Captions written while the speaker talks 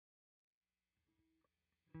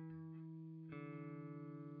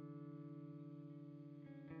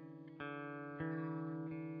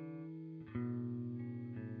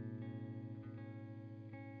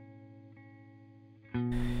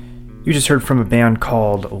You just heard from a band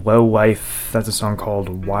called Low Life. That's a song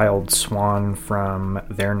called Wild Swan from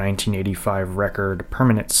their 1985 record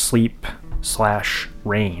Permanent Sleep /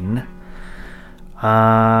 Rain.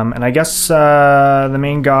 And I guess the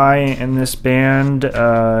main guy in this band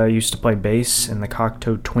used to play bass in the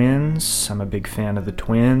Cocteau Twins. I'm a big fan of the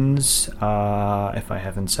Twins, if I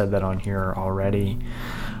haven't said that on here already.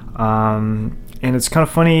 And it's kind of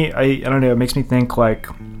funny, I don't know, it makes me think like,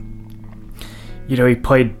 you know, he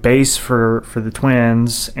played bass for the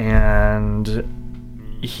Twins,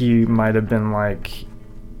 and he might have been like,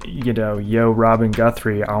 you know, yo, Robin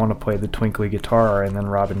Guthrie, I want to play the twinkly guitar. And then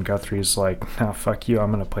Robin Guthrie's like, no, fuck you,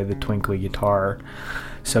 I'm going to play the twinkly guitar.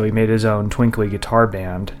 So he made his own twinkly guitar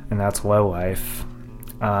band, and that's Low Life.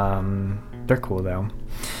 They're cool, though.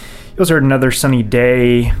 You also heard Another Sunny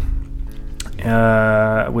Day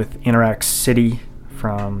with Interact City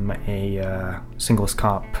from a singles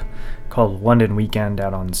comp called London Weekend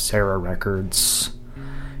out on Sarah Records.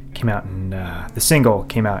 Came out in the single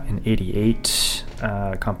came out in '88.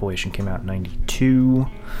 Compilation came out in '92.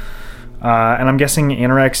 And I'm guessing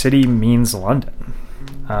Interact City means London.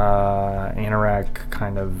 Interact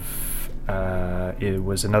kind of it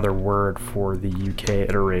was another word for the UK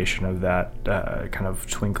iteration of that kind of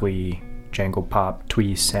twinkly jangle pop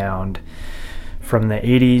twee sound from the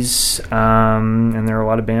 80s, and there are a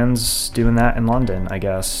lot of bands doing that in London, I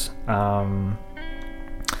guess. You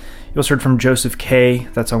also heard from Joseph K.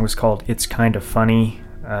 That song was called It's Kind of Funny.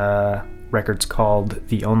 Record's called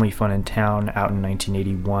The Only Fun in Town, out in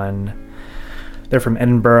 1981. They're from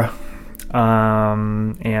Edinburgh,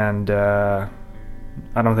 and I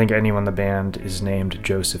don't think anyone in the band is named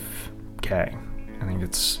Joseph K.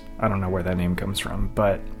 I don't know where that name comes from,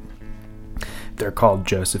 but they're called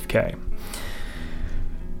Joseph K.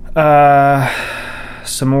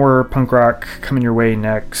 Some more punk rock coming your way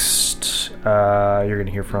next. You're going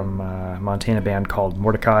to hear from a Montana band called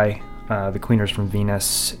Mordecai, the Cleaners from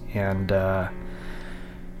Venus, and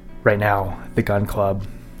right now, The Gun Club.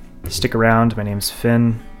 Stick around. My name's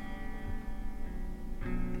Finn.